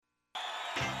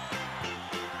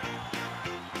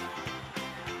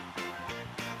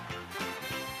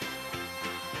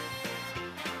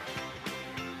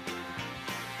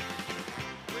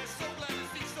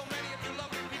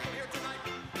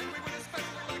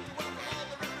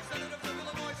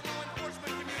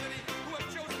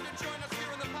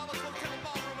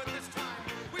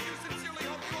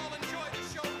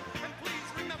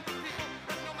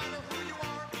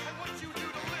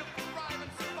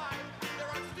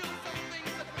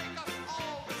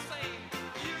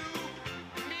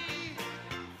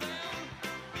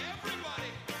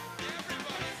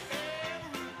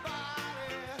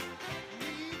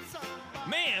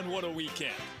Man, what a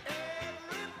weekend.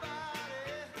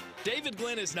 David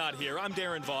Glenn is not here. I'm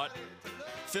Darren Vaught,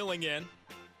 filling in.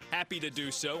 Happy to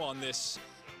do so on this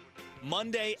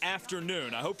Monday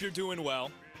afternoon. I hope you're doing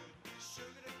well.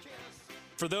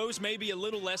 For those maybe a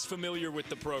little less familiar with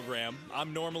the program,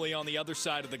 I'm normally on the other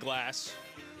side of the glass,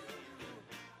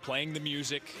 playing the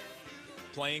music,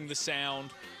 playing the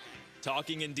sound,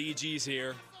 talking in DG's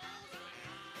ear,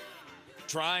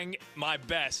 trying my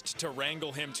best to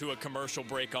wrangle him to a commercial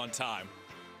break on time.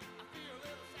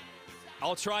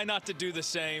 I'll try not to do the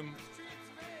same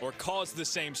or cause the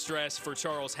same stress for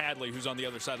Charles Hadley, who's on the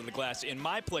other side of the glass. In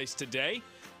my place today,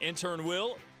 intern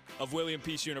Will of William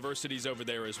Peace University is over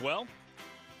there as well.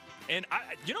 And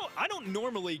I don't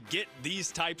normally get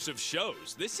these types of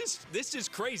shows. This is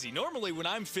crazy. Normally when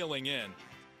I'm filling in,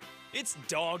 it's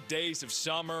dog days of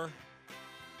summer,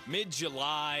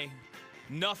 mid-July,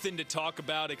 nothing to talk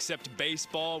about except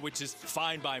baseball, which is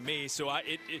fine by me. So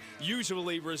it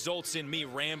usually results in me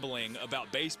rambling about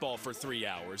baseball for 3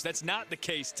 hours. That's not the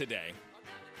case today,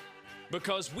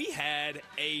 because we had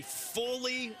a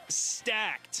fully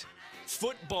stacked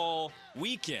football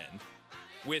weekend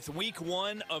with week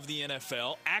 1 of the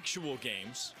NFL, actual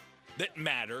games that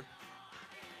matter.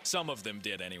 Some of them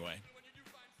did anyway.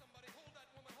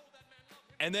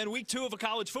 And then week 2 of a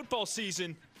college football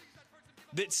season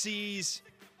that sees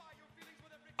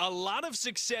a lot of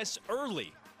success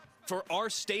early for our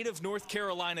state of North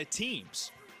Carolina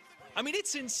teams. I mean,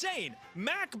 it's insane.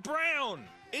 Mack Brown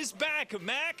is back.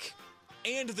 Mack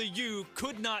and the U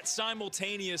could not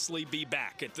simultaneously be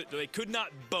back. They could not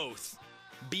both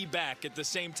be back at the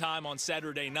same time on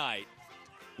Saturday night.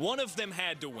 One of them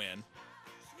had to win.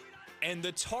 And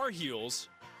the Tar Heels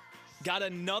got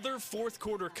another fourth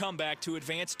quarter comeback to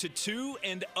advance to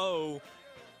 2-0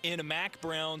 in Mack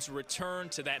Brown's return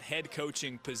to that head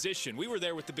coaching position. We were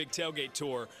there with the Big Tailgate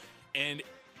Tour, and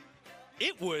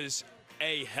it was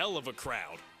a hell of a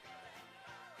crowd.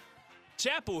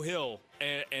 Chapel Hill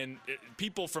and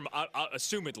people from,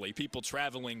 assumedly, people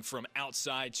traveling from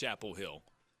outside Chapel Hill.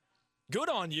 Good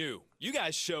on you. You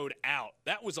guys showed out.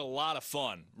 That was a lot of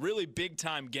fun. Really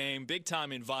big-time game,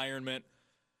 big-time environment.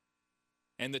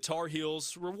 And the Tar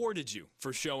Heels rewarded you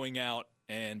for showing out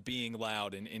and being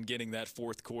loud and getting that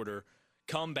fourth quarter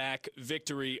comeback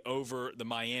victory over the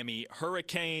Miami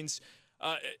Hurricanes.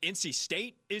 NC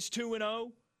State is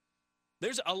 2-0.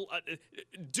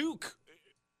 Duke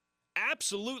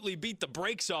absolutely beat the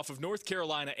brakes off of North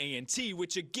Carolina A&T,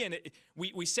 which, again,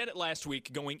 we said it last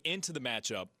week going into the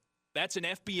matchup. That's an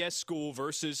FBS school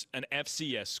versus an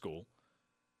FCS school.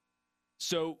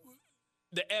 So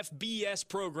the FBS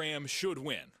program should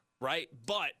win, right?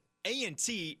 But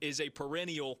A&T is a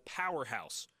perennial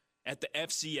powerhouse at the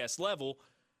FCS level,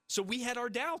 so we had our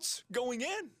doubts going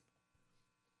in.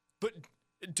 But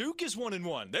Duke is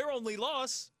 1-1. Their only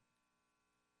loss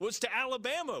was to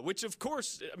Alabama, which, of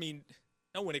course, I mean,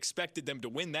 no one expected them to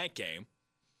win that game.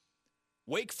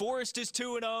 Wake Forest is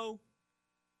 2-0.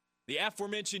 The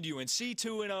aforementioned UNC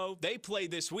 2-0. They play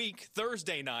this week,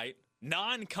 Thursday night,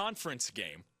 non-conference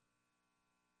game.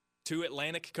 2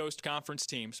 Atlantic Coast Conference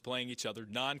teams playing each other,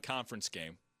 non-conference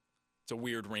game. It's a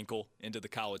weird wrinkle into the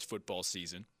college football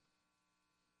season.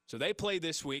 So they play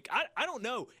this week. I don't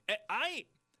know. I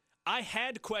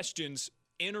had questions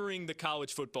entering the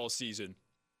college football season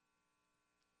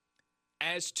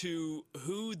as to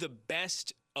who the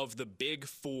best of the Big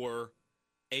Four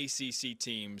ACC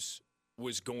teams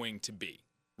was going to be,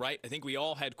 right? I think we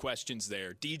all had questions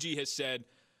there. DG has said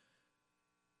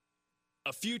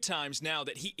a few times now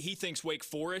that he thinks Wake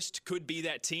Forest could be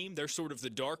that team. They're sort of the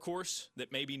dark horse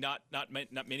that maybe not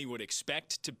many would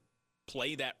expect to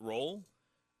play that role.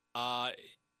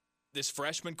 This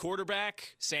freshman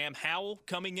quarterback, Sam Howell,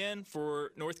 coming in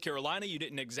for North Carolina, you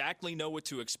didn't exactly know what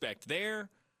to expect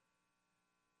there.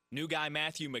 New guy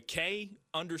Matthew McKay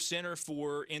under center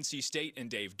for NC State and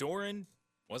Dave Doran.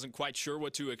 Wasn't quite sure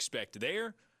what to expect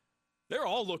there. They're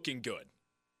all looking good.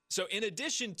 So in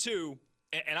addition to,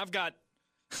 and I've got,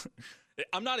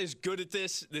 I'm not as good at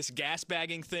this gas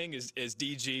bagging thing as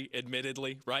DG,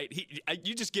 admittedly, right?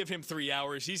 You just give him 3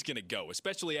 hours, he's going to go,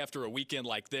 especially after a weekend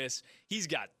like this. He's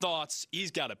got thoughts,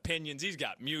 he's got opinions, he's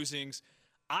got musings.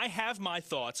 I have my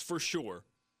thoughts for sure,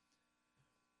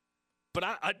 but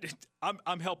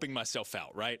I'm helping myself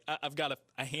out, right? I've got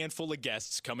a handful of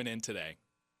guests coming in today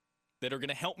that are going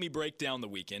to help me break down the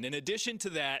weekend. In addition to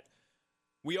that,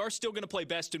 we are still going to play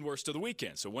best and worst of the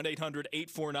weekend. So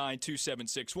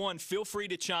 1-800-849-2761. Feel free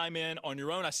to chime in on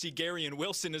your own. I see Gary and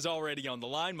Wilson is already on the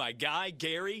line. My guy,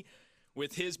 Gary,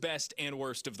 with his best and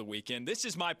worst of the weekend. This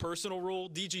is my personal rule.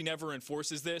 DG never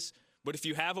enforces this. But if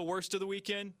you have a worst of the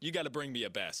weekend, you got to bring me a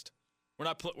best.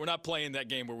 We're not playing that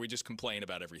game where we just complain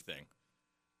about everything.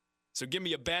 So give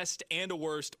me a best and a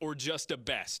worst or just a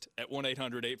best at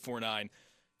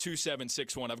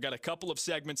 1-800-849-2761. I've got a couple of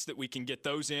segments that we can get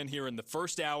those in here in the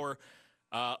first hour.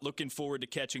 Looking forward to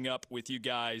catching up with you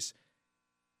guys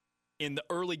in the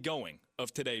early going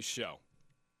of today's show.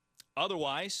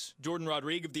 Otherwise, Jordan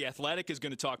Rodriguez of The Athletic is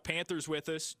going to talk Panthers with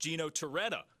us. Gino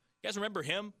Torretta, you guys remember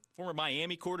him? Former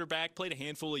Miami quarterback, played a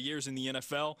handful of years in the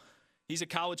NFL. He's a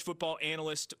college football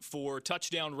analyst for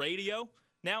Touchdown Radio.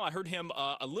 Now, I heard him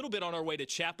a little bit on our way to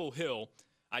Chapel Hill.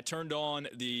 I turned on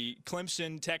the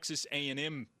Clemson-Texas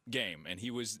A&M game, and he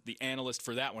was the analyst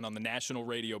for that one on the national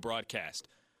radio broadcast.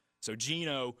 So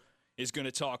Gino is going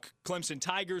to talk Clemson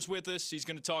Tigers with us. He's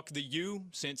going to talk the U,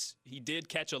 since he did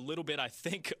catch a little bit, I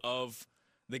think, of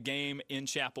the game in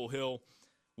Chapel Hill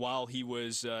while he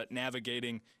was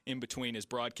navigating in between his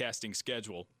broadcasting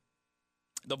schedule.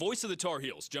 The voice of the Tar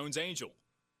Heels, Jones Angell,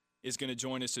 is going to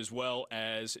join us, as well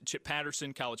as Chip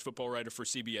Patterson, college football writer for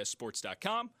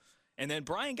CBSSports.com. And then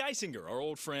Brian Geisinger, our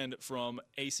old friend from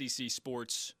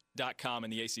ACCSports.com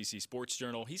and the ACC Sports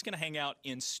Journal. He's going to hang out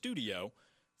in studio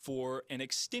for an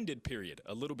extended period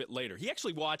a little bit later. He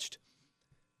actually watched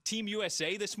Team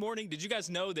USA this morning. Did you guys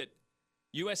know that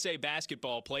USA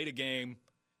Basketball played a game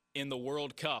in the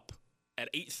World Cup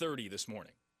at 8:30 this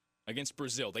morning against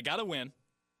Brazil? They got a win.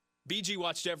 BG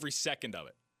watched every second of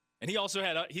it. And he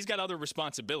also he's got other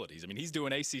responsibilities. I mean, he's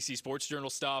doing ACC Sports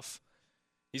Journal stuff.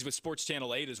 He's with Sports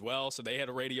Channel 8 as well, so they had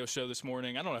a radio show this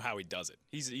morning. I don't know how he does it.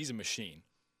 He's a machine.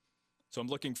 So I'm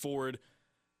looking forward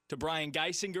to Brian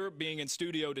Geisinger being in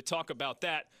studio to talk about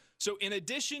that. So in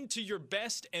addition to your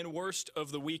best and worst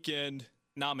of the weekend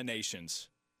nominations,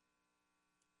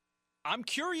 I'm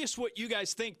curious what you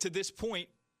guys think to this point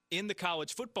in the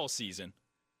college football season.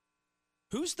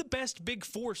 Who's the best Big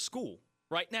Four school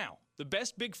right now? The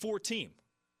best Big Four team?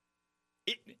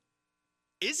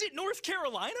 Is it North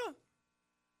Carolina?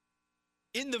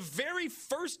 In the very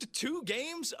first two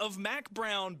games of Mack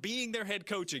Brown being their head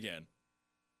coach again,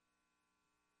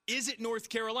 is it North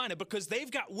Carolina? Because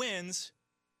they've got wins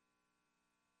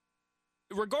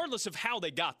regardless of how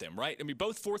they got them, right? I mean,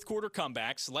 both fourth-quarter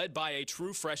comebacks led by a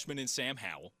true freshman in Sam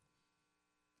Howell.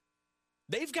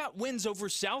 They've got wins over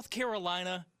South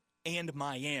Carolina and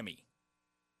Miami.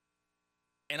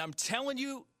 And I'm telling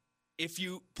you, if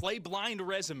you play blind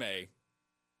resume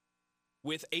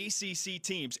with ACC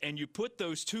teams and you put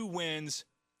those two wins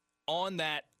on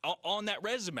that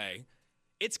resume,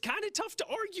 it's kind of tough to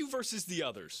argue versus the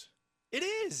others. It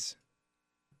is.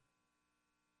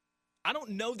 I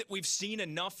don't know that we've seen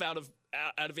enough out of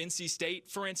NC State,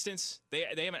 for instance. They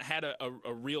haven't had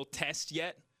a real test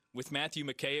yet with Matthew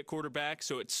McKay at quarterback,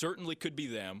 so it certainly could be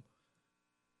them.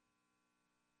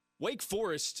 Wake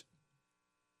Forest,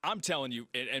 I'm telling you,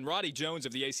 and Roddy Jones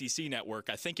of the ACC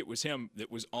Network, I think it was him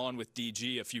that was on with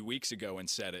DG a few weeks ago and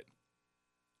said it.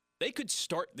 They could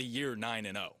start the year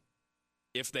 9-0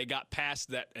 if they got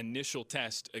past that initial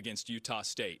test against Utah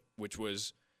State, which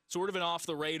was sort of an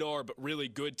off-the-radar but really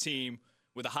good team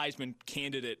with a Heisman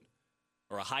candidate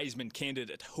or a Heisman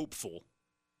candidate hopeful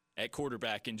at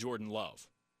quarterback in Jordan Love.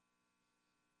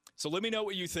 So let me know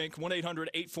what you think.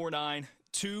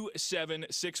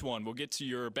 1-800-849-2761. We'll get to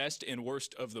your best and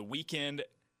worst of the weekend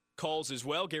calls as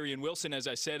well. Gary and Wilson, as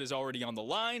I said, is already on the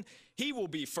line. He will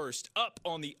be first up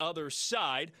on the other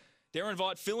side. Darren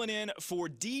Vaught filling in for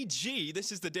DG.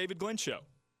 This is the David Glenn Show.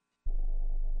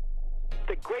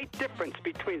 The great difference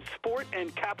between sport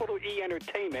and capital E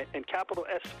entertainment and capital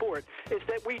S sport is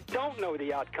that we don't know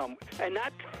the outcome. And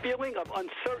that feeling of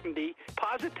uncertainty,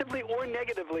 positively or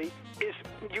negatively, is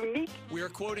unique. We are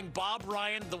quoting Bob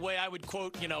Ryan the way I would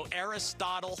quote,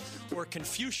 Aristotle or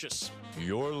Confucius.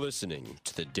 You're listening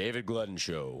to the David Glenn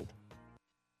Show.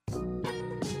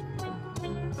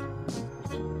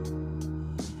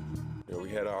 We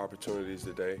had our opportunities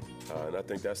today, and I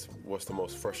think that's what's the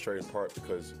most frustrating part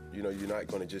because, you're not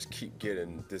going to just keep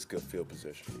getting this good field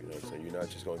position. You know what I'm saying? You're not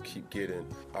just going to keep getting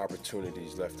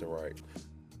opportunities left and right.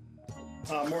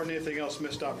 More than anything else,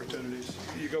 missed opportunities.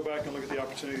 You go back and look at the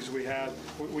opportunities we had,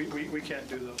 we can't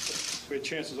do those things. We had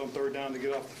chances on third down to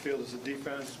get off the field as a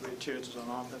defense. We had chances on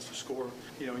offense to score.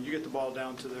 You get the ball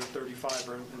down to their 35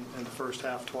 in the first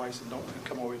half twice and don't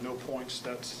come away with no points.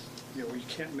 That's, you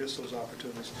can't miss those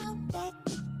opportunities.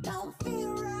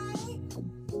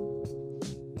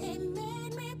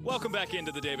 Welcome back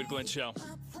into the David Glenn Show.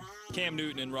 Cam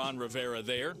Newton and Ron Rivera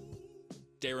there.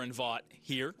 Darren Vaught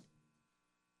here.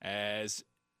 As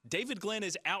David Glenn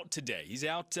is out today. He's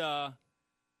out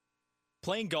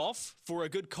playing golf for a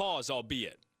good cause,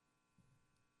 albeit.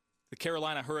 The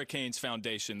Carolina Hurricanes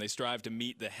Foundation, they strive to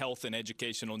meet the health and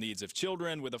educational needs of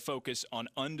children with a focus on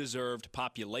undeserved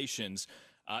populations.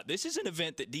 This is an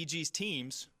event that DG's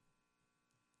teams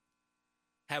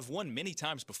have won many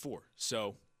times before.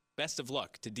 So best of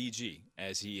luck to DG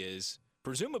as he is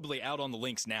presumably out on the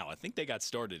links now. I think they got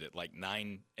started at like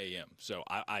 9 a.m. So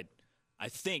I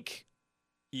think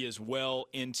he is well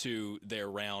into their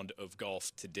round of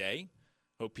golf today.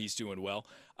 Hope he's doing well.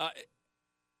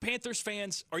 Panthers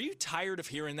fans, are you tired of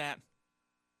hearing that?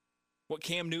 What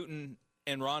Cam Newton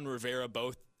and Ron Rivera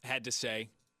both had to say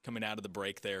coming out of the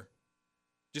break there?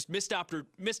 Just missed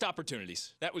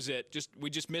opportunities. That was it. We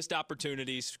just missed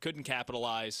opportunities, couldn't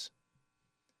capitalize.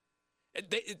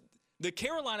 The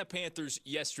Carolina Panthers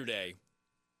yesterday,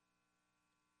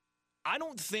 I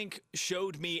don't think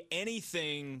showed me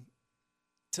anything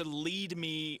to lead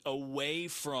me away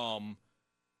from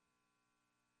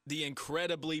the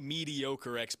incredibly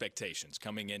mediocre expectations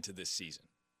coming into this season,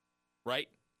 right?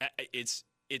 It's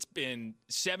been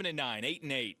 7-9,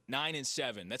 8-8,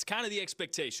 9-7. That's kind of the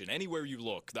expectation. Anywhere you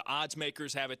look, the odds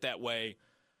makers have it that way.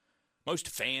 Most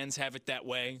fans have it that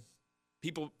way.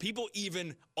 People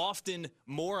even often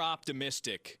more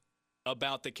optimistic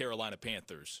about the Carolina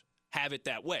Panthers have it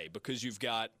that way because you've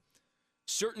got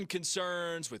certain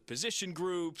concerns with position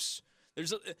groups.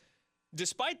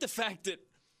 Despite the fact that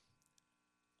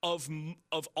of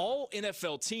all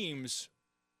NFL teams,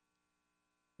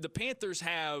 the Panthers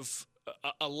have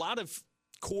a lot of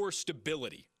core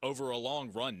stability over a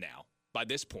long run now by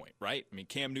this point, right? I mean,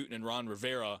 Cam Newton and Ron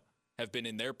Rivera have been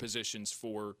in their positions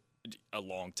for a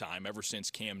long time, ever since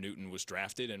Cam Newton was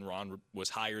drafted and Ron was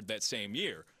hired that same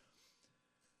year.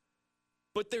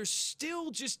 But there's still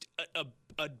just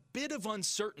a bit of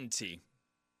uncertainty.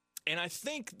 And I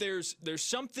think there's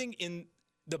something in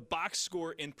the box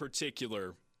score in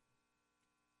particular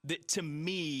that to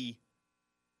me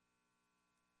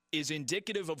is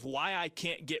indicative of why I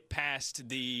can't get past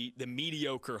the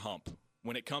mediocre hump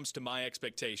when it comes to my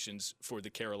expectations for the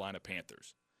Carolina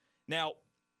Panthers. Now,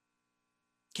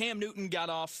 Cam Newton got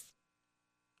off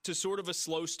to sort of a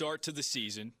slow start to the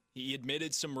season. He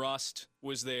admitted some rust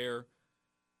was there,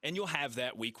 and you'll have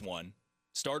that week one.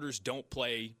 Starters don't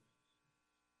play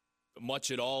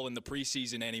much at all in the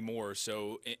preseason anymore,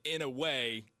 so in a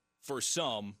way, for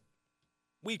some,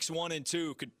 weeks 1 and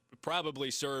 2 could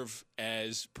probably serve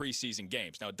as preseason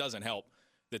games. Now, it doesn't help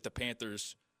that the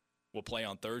Panthers will play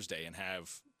on Thursday and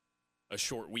have a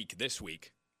short week this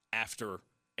week after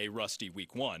a rusty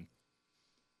week 1.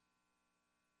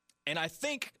 And I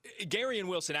think Gary and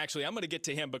Wilson, actually, I'm going to get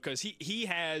to him because he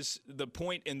has the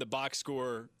point in the box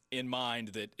score in mind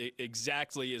that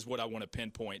exactly is what I want to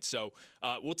pinpoint. So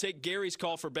we'll take Gary's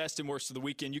call for best and worst of the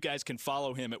weekend. You guys can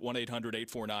follow him at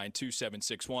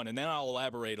 1-800-849-2761, and then I'll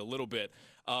elaborate a little bit.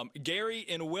 Gary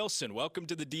and Wilson, welcome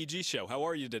to the DG Show. How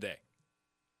are you today?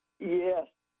 Yes,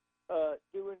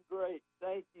 doing great.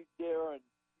 Thank you, Darren.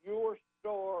 Your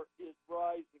star is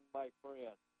rising, my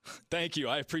friend. Thank you.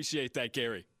 I appreciate that,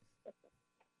 Gary.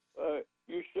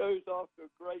 Your show's off to a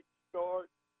great start,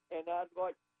 and I'd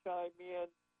like to chime in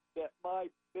that my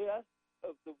best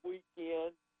of the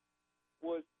weekend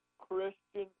was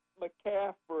Christian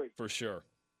McCaffrey. For sure.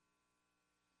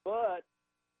 But,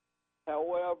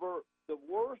 however, the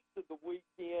worst of the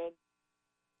weekend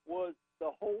was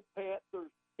the whole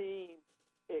Panthers team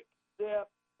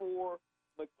except for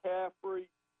McCaffrey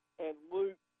and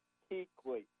Luke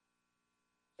Kuechly.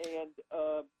 And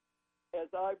as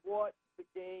I watched the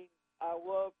game, I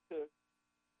love to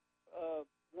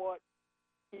watch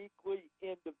Kuechly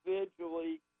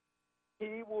individually.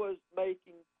 He was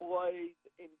making plays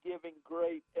and giving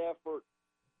great effort,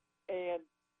 and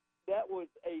that was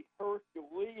a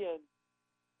Herculean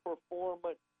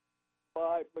performance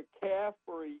by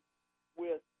McCaffrey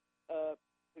with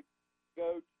to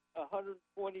go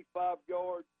 125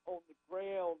 yards on the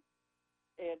ground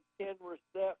and 10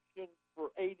 receptions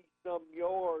for 80-some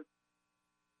yards,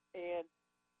 and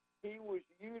he was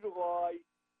utilized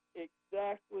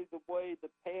exactly the way the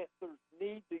Panthers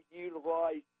need to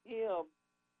utilize him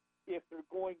if they're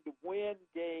going to win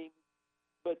games,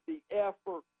 but the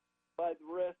effort by the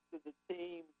rest of the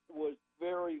team was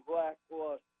very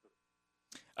lackluster.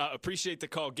 Appreciate the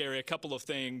call, Gary. A couple of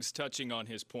things touching on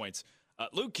his points.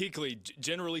 Luke Kuechly,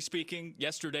 generally speaking,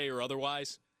 yesterday or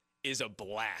otherwise, is a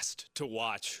blast to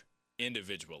watch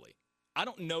individually. I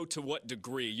don't know to what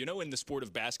degree. You know, in the sport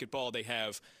of basketball, they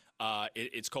have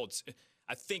it's called.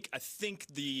 I think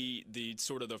the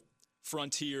sort of the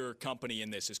frontier company in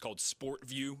this is called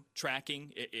SportView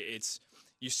tracking. It's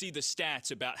you see the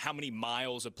stats about how many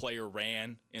miles a player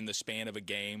ran in the span of a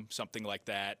game, something like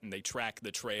that, and they track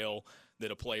the trail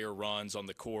that a player runs on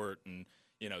the court, and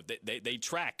they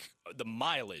track the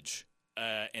mileage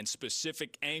and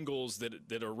specific angles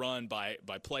that are run by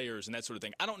players and that sort of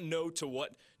thing. I don't know to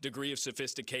what degree of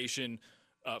sophistication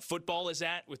football is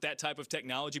at with that type of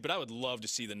technology, but I would love to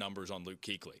see the numbers on Luke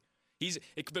Kuechly.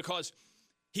 Because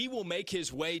he will make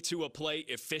his way to a play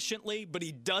efficiently, but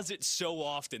he does it so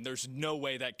often, there's no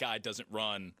way that guy doesn't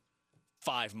run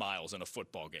 5 miles in a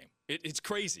football game. It's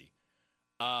crazy.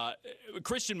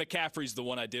 Christian McCaffrey's the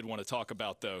one I did want to talk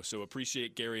about, though, so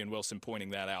appreciate Gary and Wilson pointing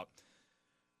that out.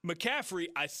 McCaffrey,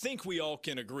 I think we all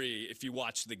can agree, if you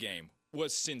watch the game,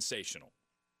 was sensational.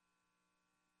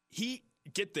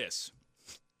 Get this,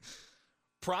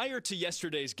 prior to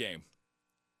yesterday's game,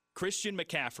 Christian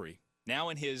McCaffrey, now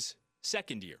in his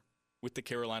second year with the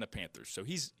Carolina Panthers, so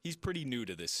he's pretty new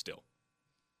to this still,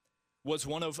 was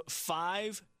one of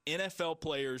 5 NFL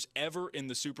players ever in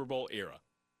the Super Bowl era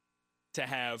to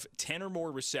have 10 or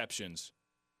more receptions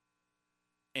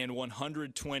and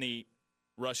 120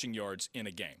 rushing yards in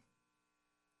a game.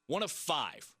 One of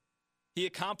 5. He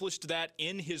accomplished that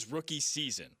in his rookie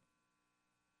season.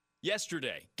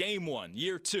 Yesterday, game 1,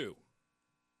 year 2.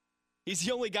 He's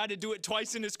the only guy to do it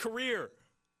twice in his career.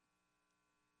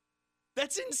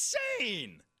 That's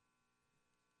insane.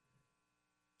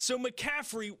 So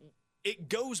McCaffrey, it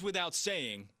goes without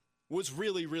saying, was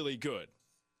really, really good.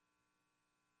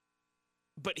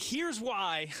 But here's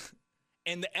why,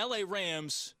 and the LA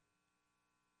Rams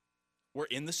were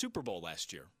in the Super Bowl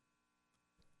last year,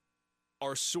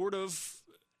 are sort of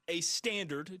a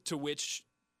standard to which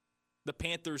the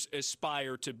Panthers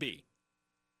aspire to be.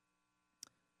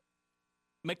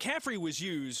 McCaffrey was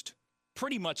used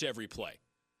pretty much every play.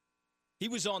 He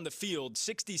was on the field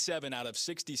 67 out of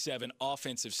 67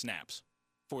 offensive snaps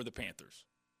for the Panthers,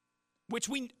 which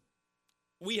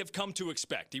we have come to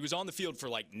expect. He was on the field for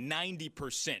like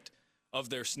 90% of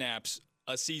their snaps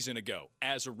a season ago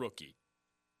as a rookie,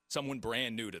 someone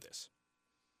brand new to this.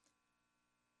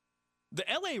 The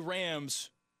LA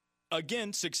Rams,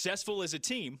 again, successful as a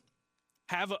team,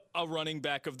 have a running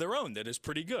back of their own that is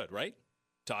pretty good, right?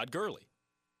 Todd Gurley,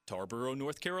 Tarboro,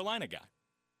 North Carolina guy.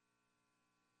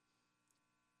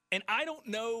 And I don't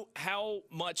know how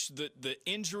much the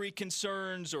injury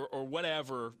concerns or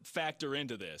whatever factor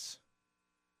into this.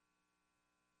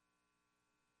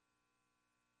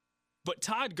 But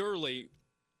Todd Gurley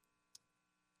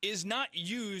is not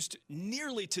used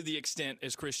nearly to the extent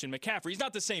as Christian McCaffrey. He's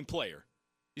not the same player.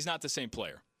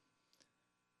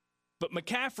 But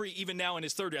McCaffrey, even now in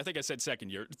his third year, I think I said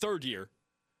third year,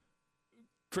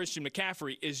 Christian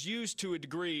McCaffrey is used to a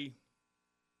degree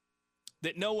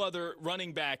that no other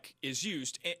running back is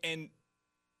used. And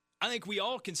I think we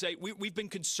all can say we've been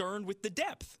concerned with the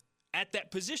depth at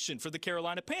that position for the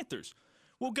Carolina Panthers.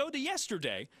 We'll go to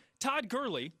yesterday. Todd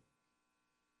Gurley,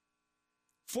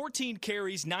 14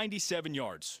 carries, 97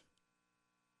 yards.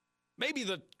 Maybe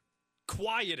the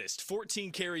quietest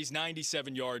 14 carries,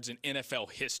 97 yards in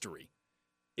NFL history.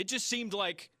 It just seemed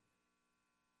like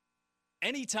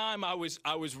anytime I was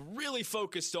really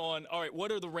focused on, all right,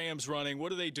 what are the Rams running?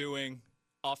 What are they doing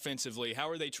offensively? How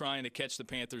are they trying to catch the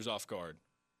Panthers off guard?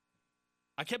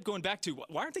 I kept going back to,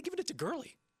 why aren't they giving it to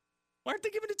Gurley?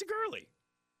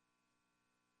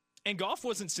 And Goff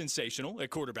wasn't sensational at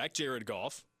quarterback, Jared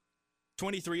Goff.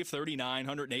 23 of 39,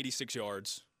 186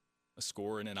 yards, a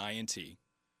score and an INT.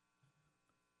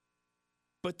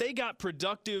 But they got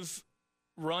productive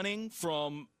running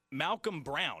from Malcolm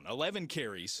Brown, 11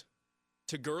 carries,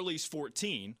 to Gurley's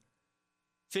 14,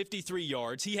 53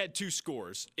 yards. He had 2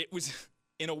 scores. It was,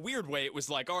 in a weird way, it was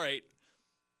like, all right,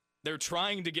 they're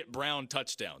trying to get Brown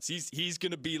touchdowns. He's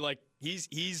going to be like,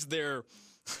 he's their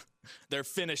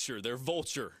finisher, their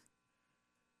vulture.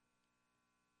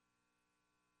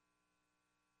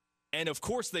 And, of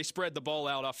course, they spread the ball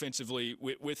out offensively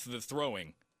with the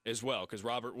throwing as well, because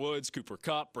Robert Woods, Cooper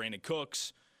Kupp, Brandon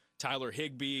Cooks, Tyler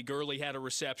Higbee, Gurley had a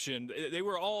reception. They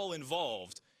were all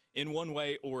involved in one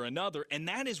way or another, and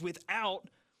that is without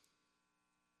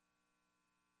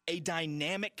a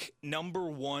dynamic number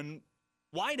 1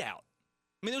 wideout.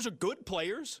 I mean, those are good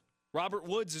players. Robert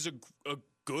Woods is a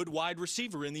good wide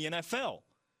receiver in the NFL.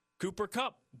 Cooper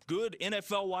Kupp, good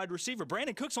NFL wide receiver.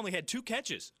 Brandon Cooks only had 2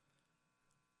 catches.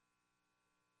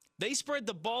 They spread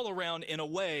the ball around in a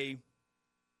way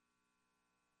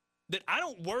that I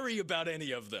don't worry about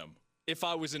any of them if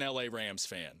I was an LA Rams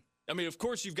fan. I mean, of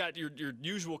course, you've got your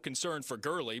usual concern for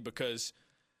Gurley because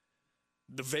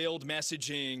the veiled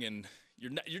messaging and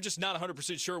you're just not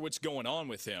 100% sure what's going on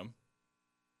with him.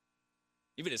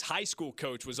 Even his high school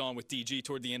coach was on with DG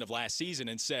toward the end of last season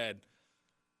and said,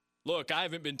 look, I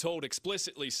haven't been told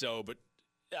explicitly so, but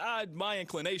my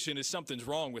inclination is something's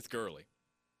wrong with Gurley.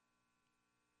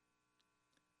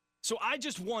 So I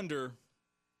just wonder,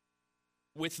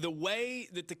 with the way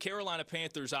that the Carolina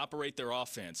Panthers operate their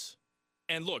offense,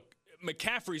 and look,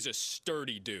 McCaffrey's a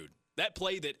sturdy dude. That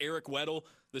play that Eric Weddle,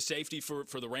 the safety for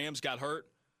the Rams, got hurt,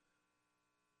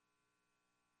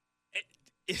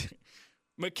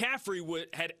 McCaffrey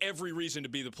had every reason to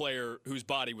be the player whose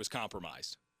body was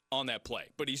compromised on that play.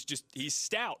 But he's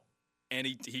stout, and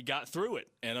he got through it.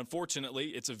 And unfortunately,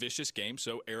 it's a vicious game,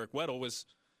 so Eric Weddle was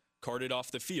carted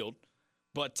off the field.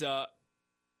 But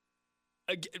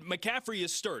McCaffrey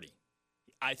is sturdy.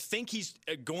 I think he's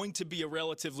going to be a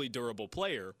relatively durable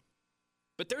player,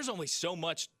 but there's only so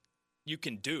much you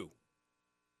can do.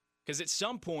 Because at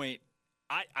some point,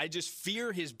 I just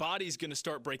fear his body's going to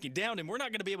start breaking down, and we're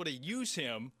not going to be able to use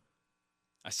him.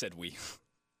 I said we.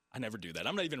 I never do that.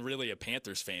 I'm not even really a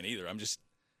Panthers fan either.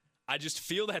 I just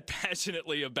feel that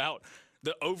passionately about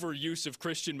the overuse of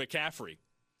Christian McCaffrey.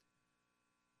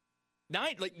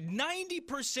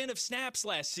 90% of snaps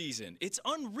last season. It's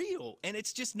unreal, and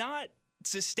it's just not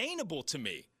sustainable to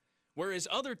me. Whereas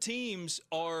other teams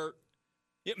are,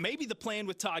 maybe the plan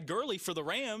with Todd Gurley for the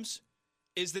Rams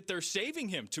is that they're saving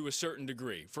him to a certain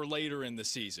degree for later in the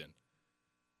season.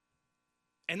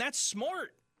 And that's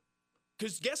smart,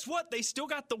 because guess what? They still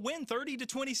got the win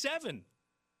 30-27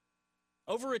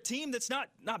 over a team that's not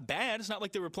bad. It's not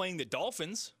like they were playing the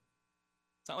Dolphins.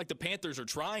 It's not like the Panthers are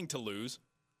trying to lose,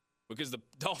 because the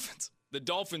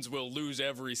Dolphins will lose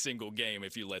every single game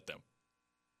if you let them.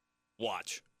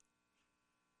 Watch.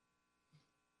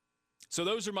 So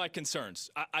those are my concerns.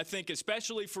 I think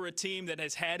especially for a team that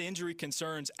has had injury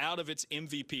concerns out of its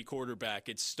MVP quarterback,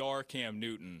 its star Cam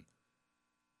Newton,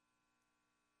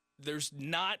 there's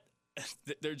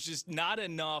just not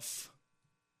enough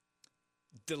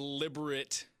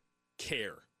deliberate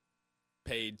care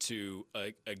paid to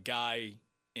a guy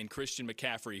in Christian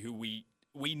McCaffrey who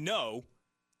we know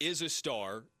is a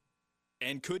star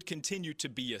and could continue to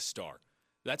be a star.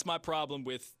 That's my problem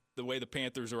with the way the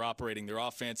Panthers are operating their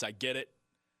offense. I get it.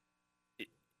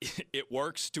 It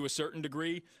works to a certain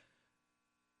degree.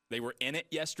 They were in it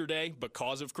yesterday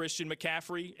because of Christian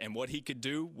McCaffrey and what he could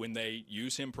do when they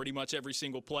use him pretty much every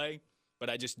single play. But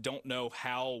I just don't know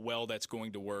how well that's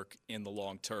going to work in the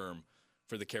long term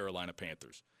for the Carolina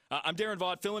Panthers. I'm Darren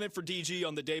Vaught, filling in for DG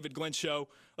on the David Glenn Show.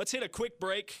 Let's hit a quick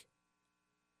break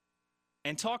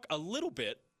and talk a little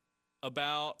bit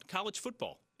about college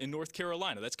football in North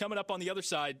Carolina. That's coming up on the other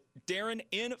side. Darren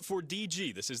in for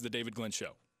DG. This is the David Glenn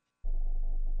Show.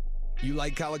 You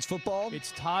like college football?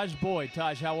 It's Taj Boyd.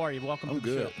 Taj, how are you? Welcome to the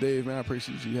show. I'm good. Dave, man, I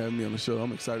appreciate you having me on the show.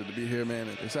 I'm excited to be here, man,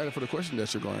 and excited for the question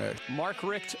that you're going to ask. Mark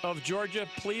Richt of Georgia,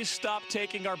 please stop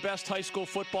taking our best high school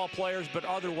football players, but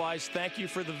otherwise, thank you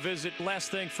for the visit.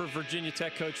 Last thing for Virginia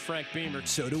Tech coach Frank Beamer.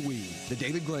 So do we. The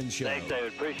David Glenn Show. Thanks,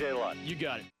 David. Appreciate it a lot. You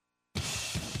got it.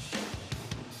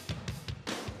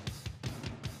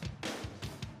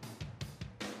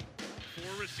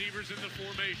 Four receivers in the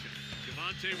formation.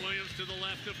 Javonte Williams to the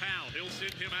left of Howe. He'll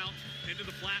send him out into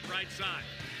the flat right side.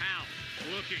 Howe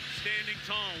looking, standing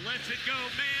tall, lets it go.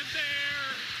 Man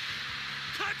there.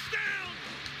 Touchdown!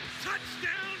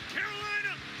 Touchdown,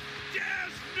 Carolina!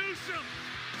 Daz Newsome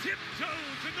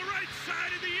tiptoes in the right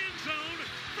side of the end zone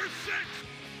for 6.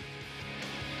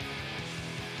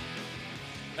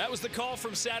 That was the call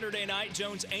from Saturday night.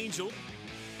 Jones Angel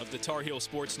of the Tar Heel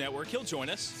Sports Network. He'll join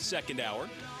us second hour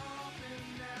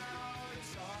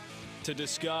to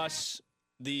discuss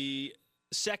the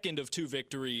second of 2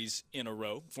 victories in a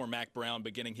row for Mack Brown,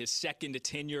 beginning his second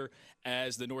tenure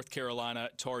as the North Carolina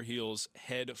Tar Heels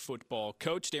head football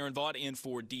coach. Darren Vaught in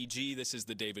for DG. This is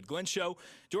the David Glenn Show.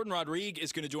 Jordan Rodrigue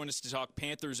is going to join us to talk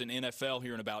Panthers and NFL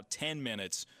here in about 10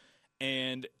 minutes.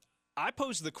 And I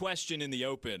posed the question in the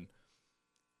open,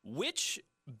 which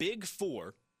Big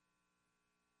Four,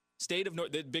 state of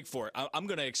North, the Big Four, I'm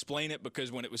going to explain it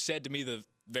because when it was said to me the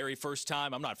very first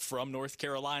time, I'm not from North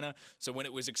Carolina, so when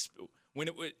it was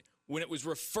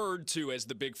referred to as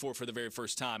the Big Four for the very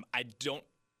first time, I don't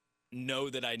know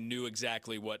that I knew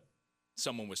exactly what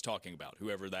someone was talking about,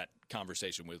 whoever that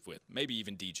conversation was with, maybe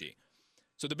even DG.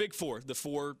 So the Big Four, the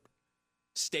 4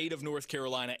 state of North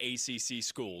Carolina ACC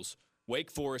schools: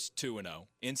 Wake Forest 2-0,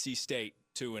 NC State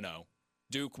 2-0,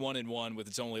 Duke 1-1 with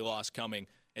its only loss coming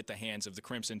at the hands of the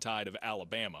Crimson Tide of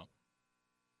Alabama.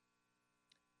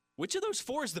 Which of those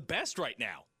 4 is the best right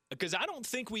now? Because I don't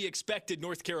think we expected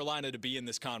North Carolina to be in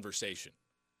this conversation.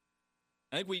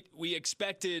 I think we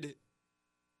expected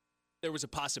there was a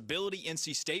possibility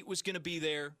NC State was going to be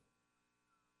there.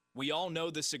 We all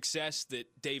know the success that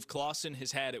Dave Clawson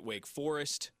has had at Wake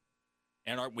Forest,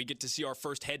 and we get to see our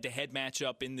first head-to-head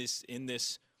matchup in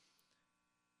this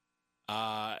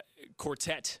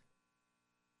quartet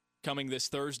coming this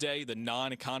Thursday, the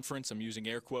non-conference, I'm using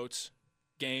air quotes,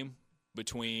 game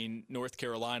between North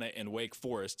Carolina and Wake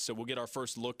Forest. So we'll get our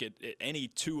first look at any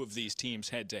two of these teams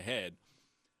head-to-head.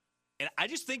 And I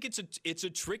just think it's a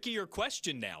trickier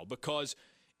question now because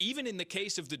even in the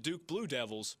case of the Duke Blue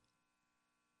Devils,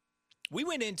 we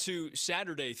went into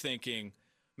Saturday thinking,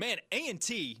 man,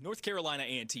 A&T, North Carolina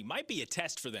A&T, might be a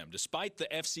test for them despite the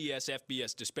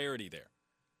FCS-FBS disparity there.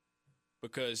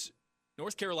 Because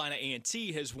North Carolina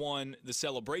A&T has won the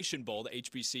Celebration Bowl, the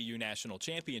HBCU National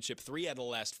Championship, 3 out of the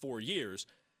last 4 years,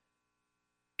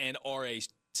 and are a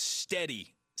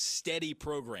steady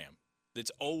program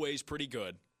that's always pretty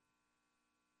good.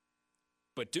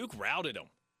 But Duke routed them.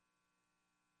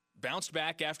 Bounced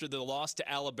back after the loss to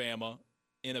Alabama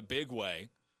in a big way.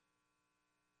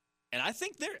 And I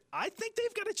think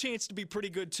they've got a chance to be pretty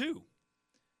good too.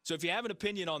 So if you have an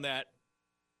opinion on that,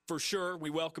 for sure, we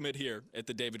welcome it here at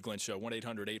the David Glenn Show.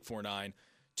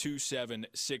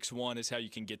 1-800-849-2761 is how you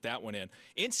can get that one in.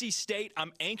 NC State,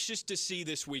 I'm anxious to see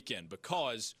this weekend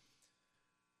because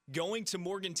going to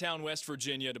Morgantown, West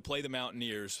Virginia to play the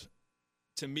Mountaineers,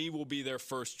 to me, will be their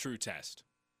first true test.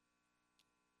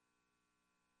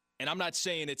 And I'm not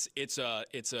saying it's a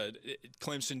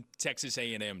Clemson, Texas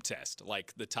A&M test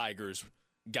like the Tigers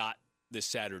got this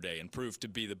Saturday and proved to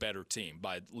be the better team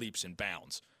by leaps and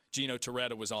bounds. Gino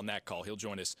Torretta was on that call. He'll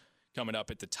join us coming up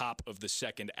at the top of the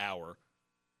second hour.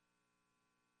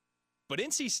 But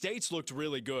NC State's looked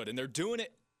really good, and they're doing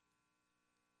it.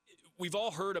 We've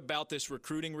all heard about this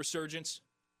recruiting resurgence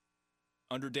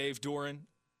under Dave Doeren,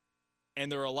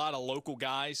 and there are a lot of local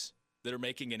guys that are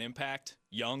making an impact,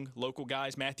 young local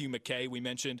guys. Matthew McKay, we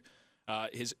mentioned,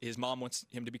 his mom wants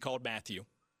him to be called Matthew,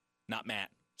 not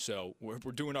Matt. So we're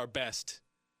doing our best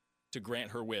to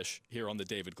grant her wish here on the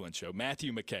David Glenn Show.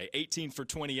 Matthew McKay, 18 for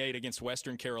 28 against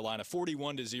Western Carolina.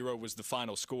 41-0 was the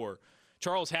final score.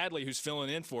 Charles Hadley, who's filling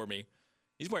in for me,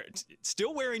 he's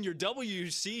still wearing your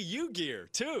WCU gear,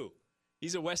 too.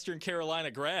 He's a Western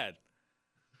Carolina grad.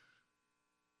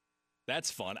 That's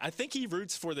fun. I think he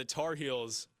roots for the Tar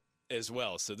Heels as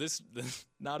well. So this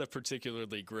not a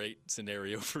particularly great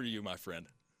scenario for you, my friend.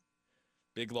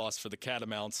 Big loss for the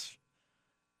Catamounts.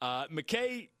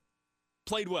 McKay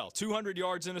played well, 200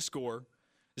 yards and a score.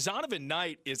 Zonovan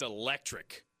Knight is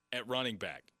electric at running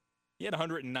back. He had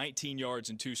 119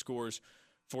 yards and 2 scores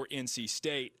for NC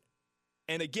State.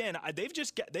 And again,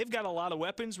 they've got a lot of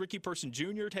weapons. Ricky Person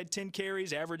Jr. had 10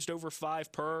 carries, averaged over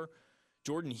 5 per.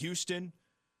 Jordan Houston,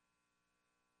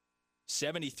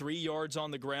 73 yards on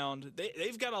the ground.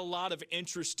 They've got a lot of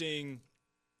interesting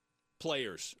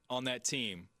players on that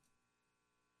team.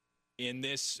 In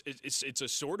this, it's a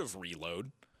sort of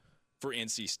reload for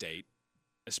NC State,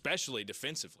 especially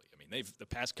defensively. I mean, they've the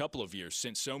past couple of years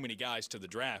sent so many guys to the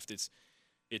draft.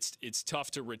 It's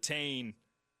tough to retain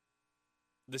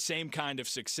the same kind of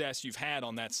success you've had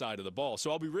on that side of the ball.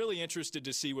 So I'll be really interested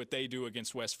to see what they do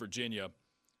against West Virginia,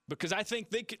 because I think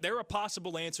they're a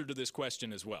possible answer to this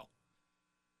question as well.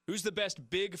 Who's the best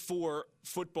Big Four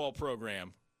football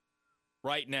program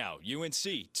right now? UNC,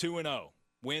 2-0.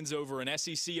 Wins over an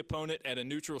SEC opponent at a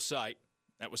neutral site.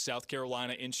 That was South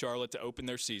Carolina in Charlotte to open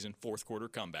their season, fourth quarter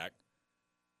comeback.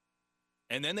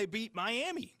 And then they beat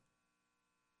Miami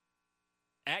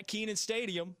at Kenan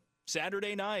Stadium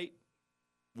Saturday night.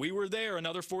 We were there,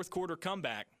 another fourth quarter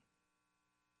comeback,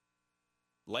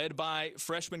 led by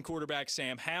freshman quarterback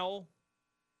Sam Howell.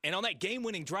 And on that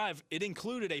game-winning drive, it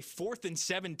included a 4th and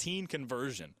 17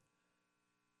 conversion.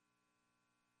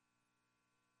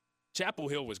 Chapel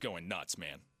Hill was going nuts,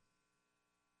 man.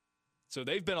 So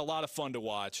they've been a lot of fun to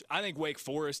watch. I think Wake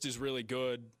Forest is really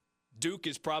good. Duke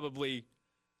is probably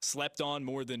slept on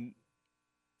more than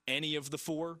any of the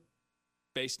 4,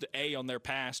 based on their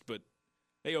past, but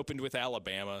they opened with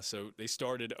Alabama, so they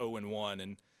started 0-1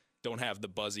 and don't have the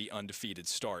buzzy undefeated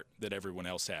start that everyone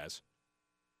else has.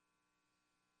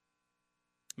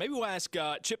 Maybe we'll ask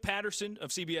Chip Patterson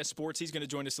of CBS Sports. He's going to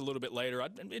join us a little bit later.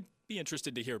 I'd be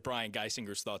interested to hear Brian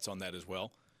Geisinger's thoughts on that as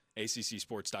well.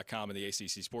 ACCSports.com and the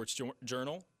ACC Sports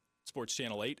Journal, Sports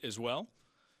Channel 8 as well.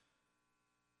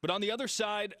 But on the other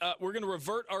side, we're going to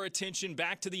revert our attention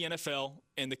back to the NFL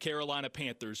and the Carolina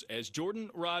Panthers as Jordan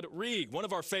Rodriguez, one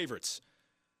of our favorites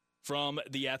from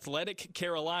the Athletic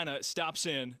Carolina, stops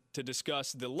in to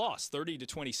discuss the loss,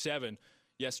 30-27,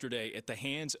 yesterday at the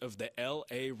hands of the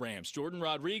L.A. Rams. Jordan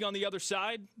Rodriguez on the other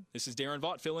side. This is Darren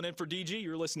Vaught filling in for DG.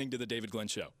 You're listening to The David Glenn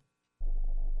Show.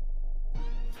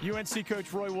 UNC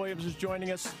coach Roy Williams is joining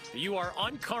us. You are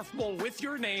uncomfortable with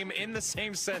your name in the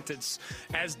same sentence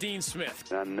as Dean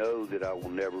Smith. I know that I will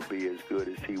never be as good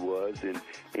as he was in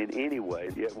any way.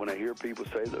 Yet when I hear people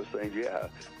say those things,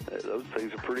 those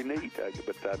things are pretty neat.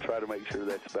 But I try to make sure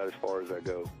that's about as far as I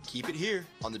go. Keep it here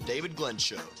on the David Glenn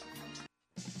Show.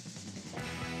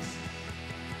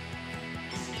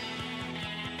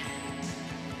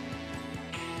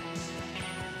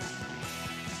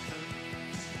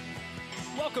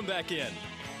 Welcome back in.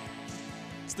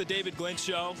 It's the David Glenn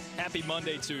Show. Happy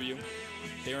Monday to you.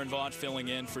 Darren Vaught filling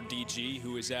in for DG,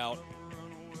 who is out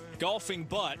golfing,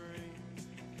 but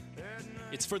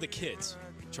it's for the kids,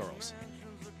 Charles.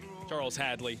 Charles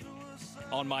Hadley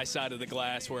on my side of the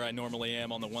glass where I normally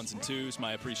am on the ones and twos.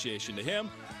 My appreciation to him.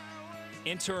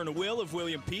 Intern Will of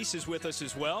William Peace is with us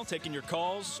as well, taking your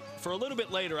calls for a little bit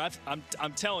later.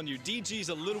 I'm telling you, DG's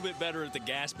a little bit better at the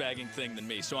gas bagging thing than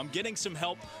me, so I'm getting some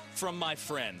help from my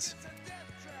friends.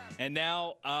 And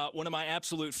now, one of my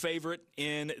absolute favorite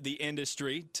in the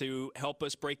industry to help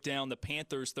us break down the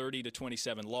Panthers'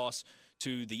 30-27 loss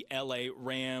to the LA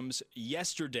Rams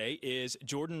yesterday is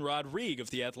Jordan Rodrigue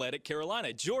of The Athletic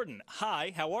Carolina. Jordan,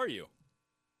 hi, how are you?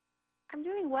 I'm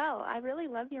doing well. I really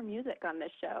love your music on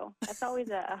this show. That's always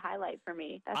a highlight for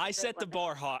me. I set the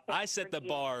bar high. I set the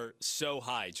bar so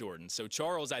high, Jordan. So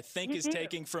Charles, I think, is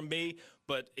taking from me,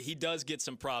 but he does get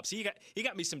some props. He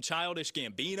got me some Childish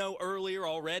Gambino earlier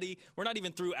already. We're not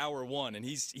even through hour one, and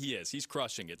he's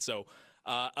crushing it. So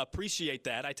appreciate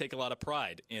that. I take a lot of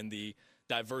pride in the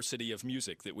diversity of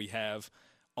music that we have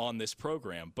on this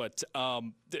program. But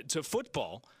to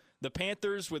football. The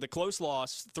Panthers with a close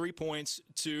loss, 3 points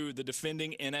to the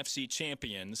defending NFC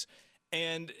champions.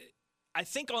 And I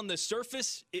think on the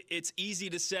surface, it's easy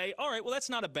to say, all right, well, that's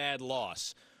not a bad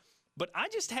loss. But I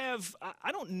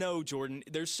don't know, Jordan.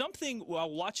 There's something while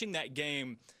watching that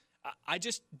game, I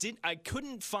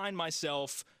couldn't find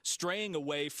myself straying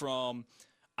away from,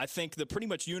 I think, the pretty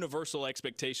much universal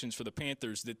expectations for the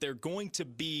Panthers that they're going to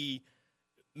be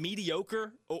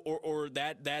mediocre, or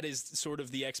that is sort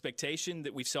of the expectation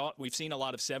that we've seen a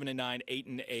lot of 7-9,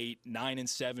 8-8,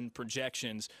 9-7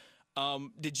 projections.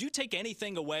 Did you take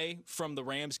anything away from the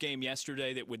Rams game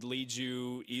yesterday that would lead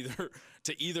you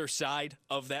either side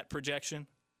of that projection?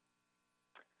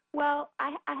 Well,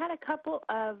 I had a couple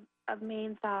of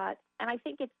main thoughts, and I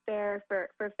think it's fair for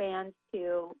fans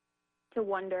to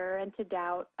wonder and to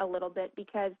doubt a little bit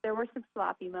because there were some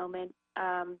sloppy moments,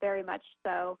 very much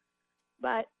so.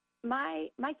 But my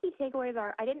key takeaways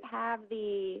are I didn't have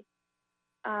the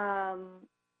kind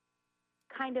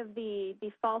of the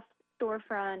false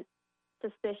storefront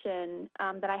suspicion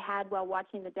that I had while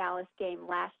watching the Dallas game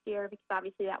last year, because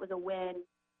obviously that was a win,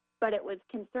 but it was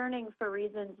concerning for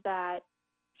reasons that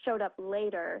showed up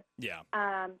later. Yeah.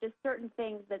 Just certain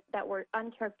things that were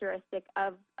uncharacteristic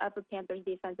of the Panthers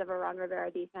defense, of a Ron Rivera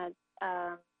defense,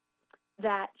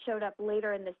 that showed up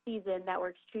later in the season that were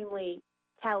extremely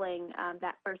telling.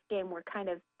 That first game where kind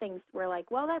of things were like,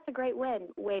 well, that's a great win.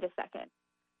 Wait a second.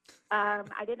 I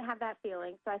didn't have that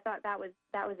feeling, so I thought that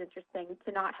was interesting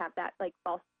to not have that like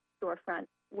false storefront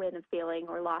win feeling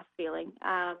or loss feeling.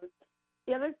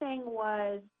 The other thing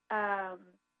was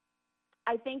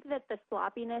I think that the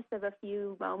sloppiness of a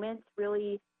few moments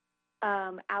really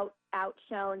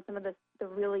outshone some of the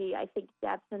really, I think,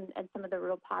 depth and some of the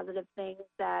real positive things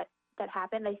that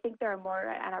happened. I think there are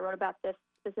more, and I wrote about this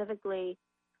specifically,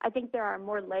 I think there are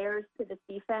more layers to this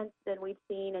defense than we've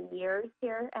seen in years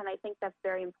here, and I think that's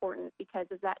very important because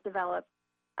as that develops,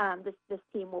 this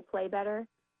team will play better.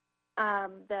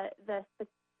 The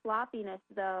sloppiness,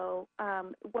 though,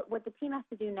 what the team has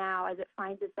to do now as it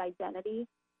finds its identity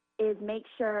is make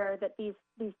sure that these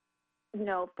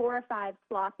 4 or 5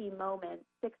 sloppy moments,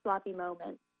 6 sloppy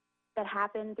moments that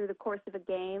happen through the course of a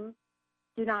game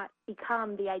do not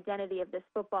become the identity of this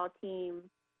football team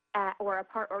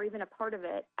or even a part of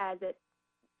it as it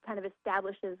kind of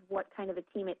establishes what kind of a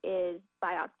team it is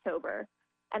by October.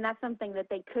 And that's something that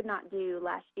they could not do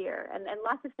last year. And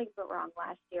lots of things went wrong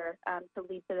last year to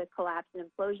lead to the collapse and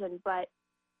implosion. But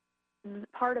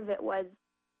part of it was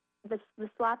the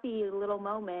sloppy little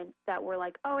moments that were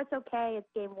like, oh, it's okay, it's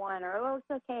game 1, or oh,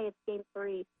 it's okay, it's game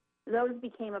 3. Those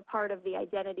became a part of the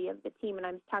identity of the team. And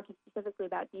I'm talking specifically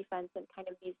about defense and kind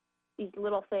of these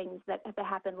little things that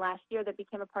happened last year that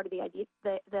became a part of the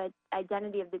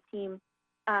identity of the team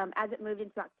as it moved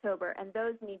into October. And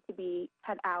those need to be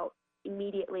cut out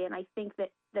immediately. And I think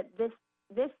that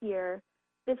this year,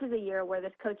 this is a year where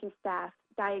this coaching staff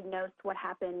diagnosed what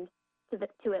happened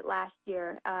to it last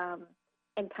year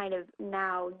and kind of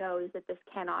now knows that this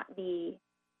cannot be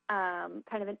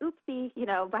kind of an oopsie,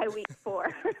 by week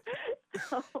 4.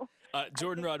 So,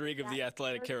 Jordan Rodriguez of the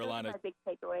Athletic Carolina. Those are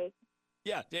my big takeaways.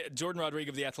 Yeah, Jordan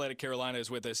Rodriguez of the Athletic Carolina is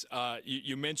with us.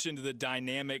 You mentioned the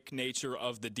dynamic nature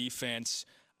of the defense.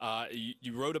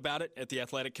 You wrote about it at the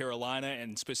Athletic Carolina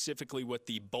and specifically what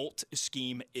the Bolt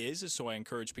scheme is. So I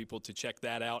encourage people to check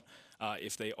that out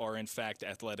if they are, in fact,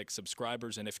 Athletic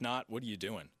subscribers. And if not, what are you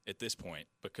doing at this point?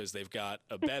 Because they've got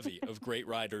a bevy of great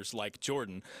writers like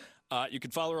Jordan. You can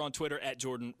follow her on Twitter at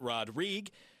Jordan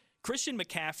Rodriguez. Christian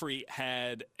McCaffrey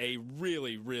had a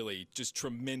really, really just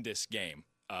tremendous game.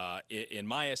 In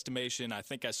my estimation, I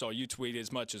think I saw you tweet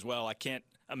as much as well. I can't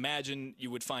imagine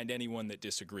you would find anyone that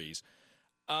disagrees.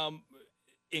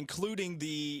 Including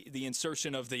the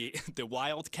insertion of the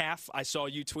wildcat. I saw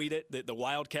you tweet it, the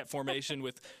wildcat formation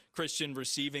with Christian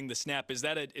receiving the snap. Is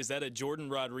that a Jordan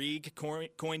Rodriguez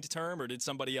coined term, or did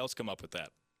somebody else come up with that?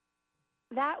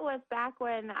 That was back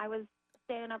when I was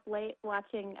staying up late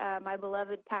watching my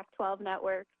beloved Pac-12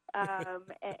 network,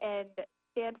 and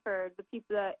Stanford,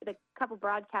 the couple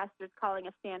broadcasters calling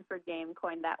a Stanford game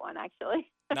coined that one, actually.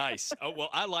 Nice. Oh, well,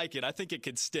 I like it. I think it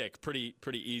could stick pretty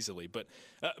easily. But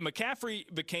McCaffrey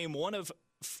became one of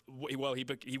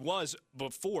he was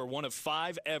before one of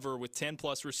 5 ever with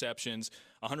 10-plus receptions,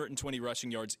 120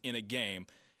 rushing yards in a game.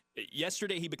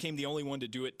 Yesterday, he became the only one to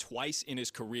do it twice in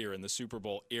his career in the Super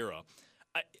Bowl era.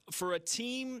 For a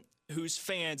team whose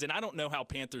fans, and I don't know how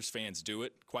Panthers fans do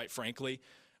it, quite frankly,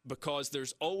 because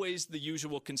there's always the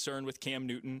usual concern with Cam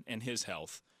Newton and his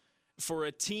health. For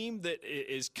a team that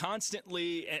is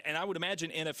constantly, and I would imagine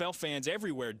NFL fans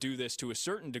everywhere do this to a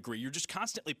certain degree, you're just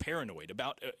constantly paranoid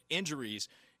about injuries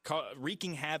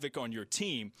wreaking havoc on your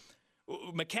team.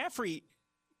 McCaffrey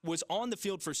was on the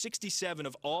field for 67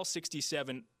 of all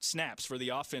 67 snaps for the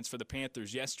offense for the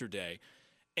Panthers yesterday.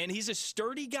 And he's a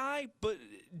sturdy guy, but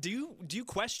do you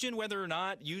question whether or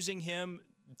not using him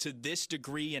to this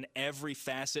degree in every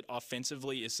facet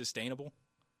offensively is sustainable?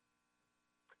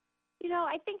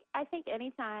 I think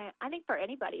anytime, I think for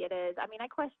anybody it is. I mean, I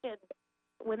questioned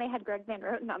when they had Greg Van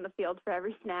Roten on the field for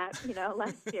every snap,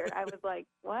 last year. I was like,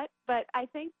 what? But I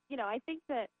think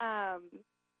that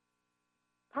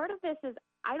part of this is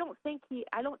I don't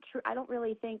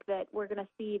really think that we're going to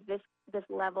see this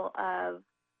level of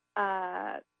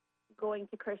going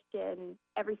to Christian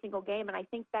every single game. And I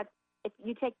think that's, if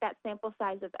you take that sample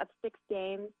size of 6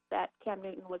 games that Cam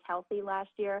Newton was healthy last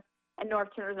year and Norv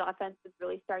Turner's offense was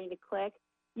really starting to click,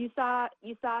 you saw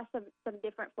some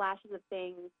different flashes of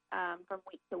things from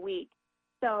week to week.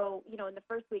 So, in the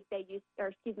first week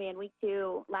in week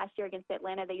 2 last year against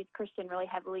Atlanta, they used Christian really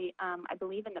heavily, I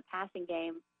believe in the passing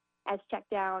game as check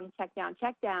down.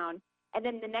 And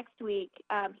then the next week,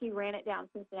 he ran it down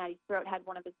Cincinnati's throat, had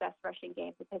one of his best rushing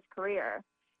games of his career.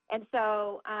 And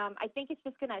so I think it's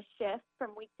just going to shift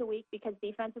from week to week because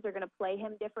defenses are going to play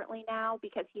him differently now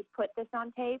because he's put this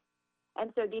on tape.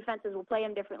 And so defenses will play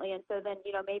him differently. And so then,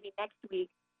 maybe next week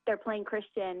they're playing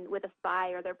Christian with a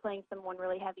spy or they're playing someone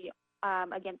really heavy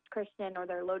against Christian or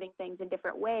they're loading things in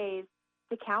different ways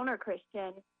to counter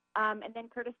Christian. And then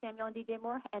Curtis Samuel and DJ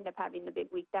Moore end up having the big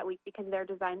week that week because they're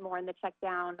designed more in the check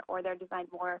down or they're designed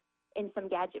more in some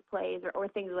gadget plays or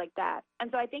things like that. And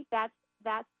so I think that's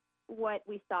what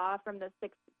we saw from the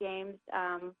 6 games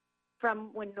from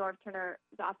when Norv Turner's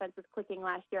offense was clicking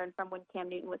last year and from when Cam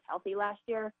Newton was healthy last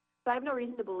year. So I have no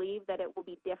reason to believe that it will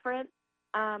be different.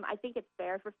 I think it's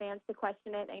fair for fans to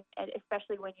question it, and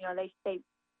especially when, they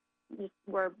just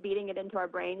were beating it into our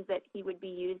brains that he would be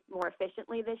used more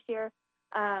efficiently this year.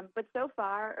 But so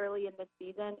far, early in this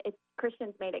season,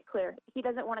 Christian's made it clear. He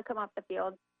doesn't want to come off the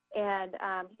field, and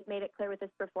he's made it clear with his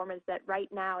performance that right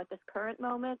now, at this current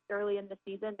moment, early in the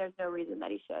season, there's no reason that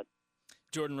he should.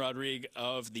 Jordan Rodriguez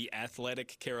of the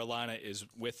Athletic Carolina is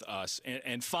with us.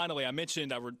 And finally, I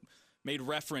mentioned made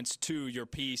reference to your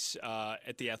piece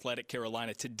at the Athletic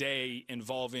Carolina today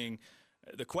involving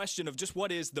the question of just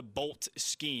what is the Bolt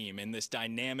scheme in this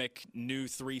dynamic new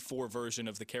 3-4 version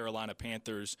of the Carolina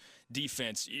Panthers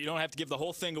defense. You don't have to give the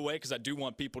whole thing away because I do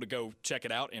want people to go check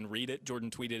it out and read it.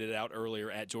 Jordan tweeted it out earlier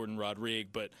at Jordan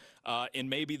Rodriguez, but in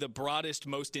maybe the broadest,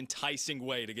 most enticing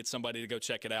way to get somebody to go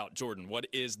check it out. Jordan, what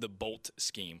is the Bolt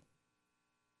scheme?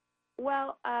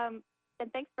 Well,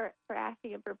 and thanks for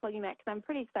asking and for plugging that because I'm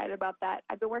pretty excited about that.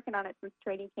 I've been working on it since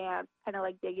training camp, kind of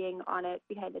like digging on it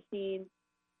behind the scenes.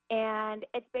 And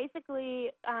it's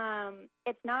basically,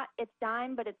 it's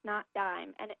dime, but it's not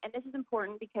dime. And this is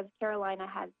important because Carolina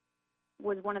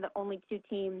was one of the only 2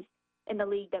 teams in the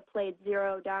league that played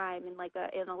 0 dime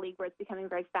in a league where it's becoming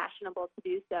very fashionable to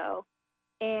do so.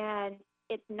 And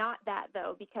it's not that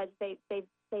though, because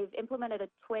they've implemented a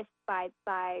twist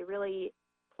by really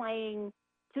playing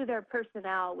to their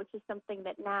personnel, which is something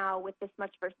that now with this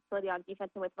much versatility on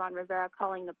defense and with Ron Rivera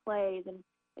calling the plays and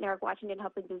Eric Washington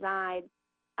helping design,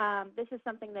 this is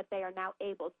something that they are now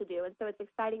able to do. And so it's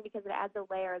exciting because it adds a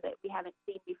layer that we haven't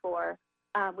seen before,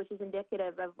 which is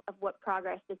indicative of what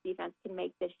progress this defense can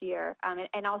make this year.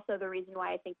 And also the reason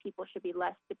why I think people should be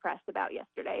less depressed about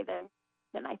yesterday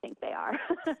than I think they are.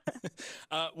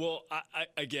 Well,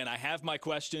 I have my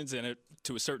questions, and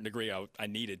to a certain degree, I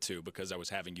needed to because I was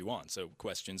having you on. So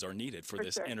questions are needed for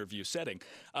this interview setting.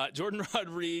 Jourdan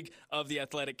Rodrigue of The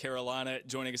Athletic Carolina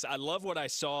joining us. I love what I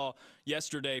saw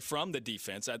yesterday from the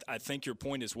defense. I think your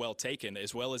point is well taken,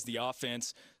 as well as the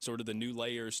offense, sort of the new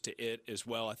layers to it as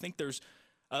well. I think there's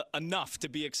enough to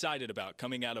be excited about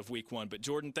coming out of week one. But,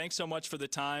 Jourdan, thanks so much for the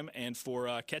time and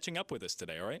for catching up with us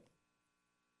today, all right?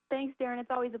 Thanks, Darren. It's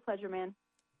always a pleasure, man.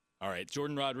 All right,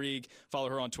 Jourdan Rodrigue. Follow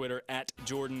her on Twitter at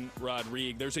Jourdan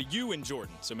Rodrigue. There's a U in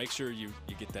Jordan, so make sure you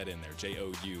get that in there.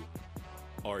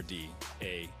 JOURDAN.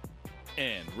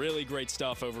 Really great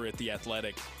stuff over at The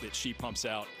Athletic that she pumps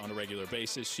out on a regular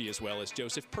basis. She, as well as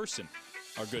Joseph Person,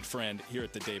 our good friend here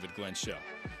at the David Glenn Show.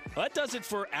 Well, that does it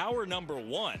for hour number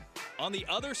one. On the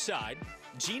other side,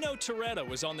 Gino Torretta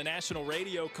was on the national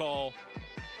radio call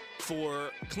for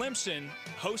Clemson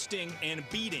hosting and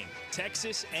beating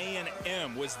Texas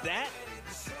A&M. Was that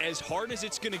as hard as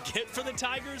it's going to get for the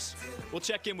Tigers? We'll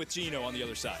check in with Gino on the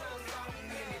other side.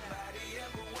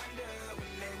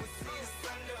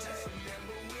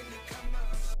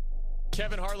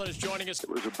 Kevin Harlan is joining us. It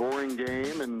was a boring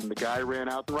game, and the guy ran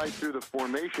out right through the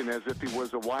formation as if he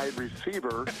was a wide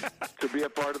receiver to be a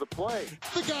part of the play.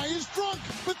 The guy is drunk,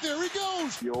 but there he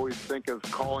goes. You always think of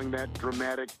calling that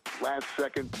dramatic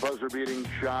last-second buzzer-beating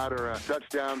shot or a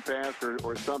touchdown pass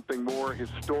or something more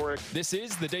historic. This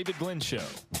is The David Glenn Show.